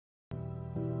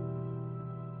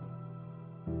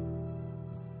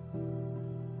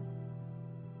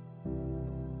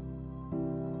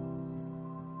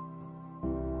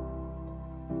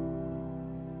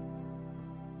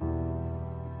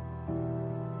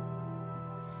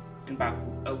about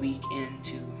a week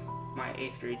into my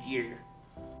 8th grade year,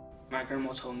 my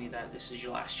grandma told me that this is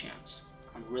your last chance.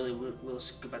 I'm really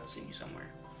sick about to send you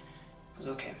somewhere. I was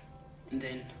okay. And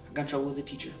then I got in trouble with the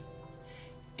teacher.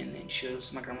 And then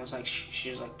my grandma was like,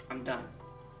 she was like, I'm done.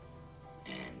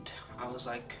 And I was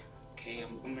like, okay,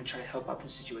 I'm gonna try to help out the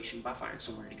situation by finding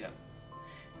somewhere to go.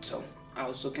 So I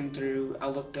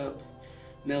looked up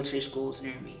military schools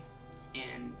near me.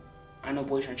 And I know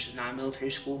Boys Ranch is not a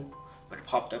military school, but it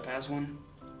popped up as one.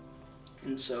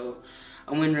 And so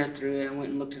I went right through it. I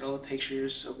went and looked at all the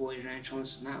pictures of Boys Ranch and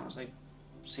this and that. I was like,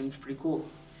 seems pretty cool.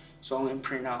 So I went and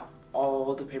printed out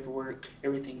all the paperwork,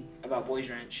 everything about Boys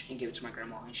Ranch, and gave it to my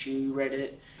grandma. And she read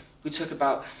it. We took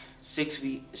about 6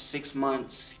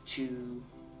 months to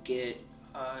get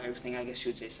everything, I guess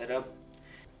you would say, set up.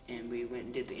 And we went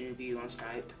and did the interview on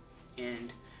Skype.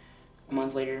 And a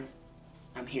month later,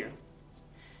 I'm here.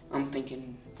 I'm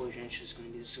thinking Boys Ranch is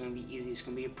gonna be easy. It's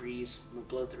gonna be a breeze. I'm gonna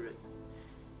blow through it.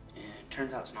 And it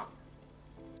turns out it's not.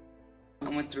 I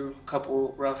went through a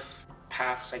couple rough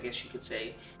paths, I guess you could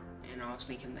say, and I was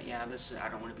thinking that I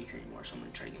don't want to be here anymore, so I'm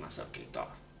gonna try to get myself kicked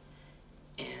off.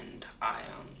 And I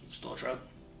stole a truck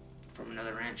from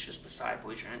another ranch just beside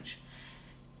Boys Ranch,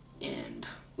 and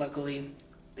luckily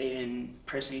they didn't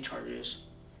press any charges,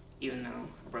 even though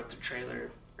I broke the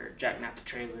trailer or jackknifed the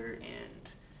trailer and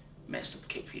messed up the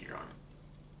cake feeder on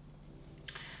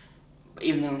it. But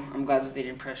even though I'm glad that they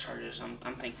didn't press charges,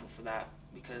 I'm thankful for that,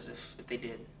 because if they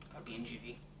did, I'd be in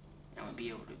juvie and I would be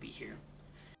able to be here.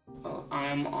 Well,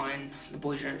 I'm on the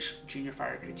Boys Ranch Junior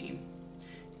Fire Crew team,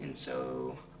 and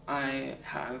so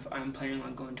I'm planning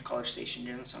on going to College Station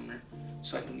during the summer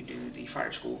so I can do the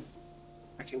fire school.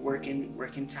 I can work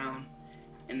in town,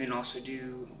 and then also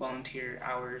do volunteer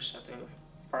hours at the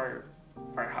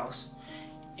firehouse,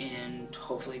 and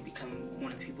hopefully become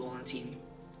one of the people on the team.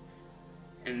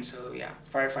 And so yeah,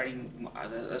 firefighting,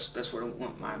 that's what I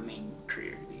want my main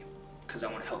career to be, because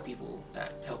I want to help people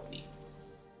that help me.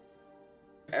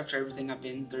 After everything I've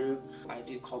been through, I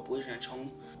do call Boys Ranch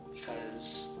home,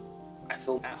 because I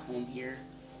feel at home here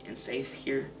and safe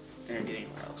here than I do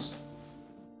anywhere else.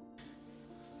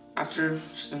 After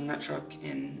stealing that truck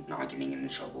and not getting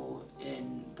into trouble,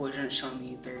 and Boys Ranch telling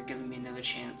me they're giving me another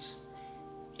chance,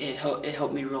 it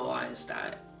helped me realize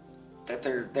that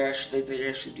they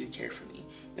actually do care for me.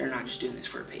 They're not just doing this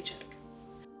for a paycheck.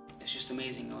 It's just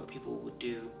amazing what people would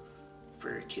do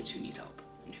for kids who need help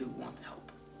and who want the help.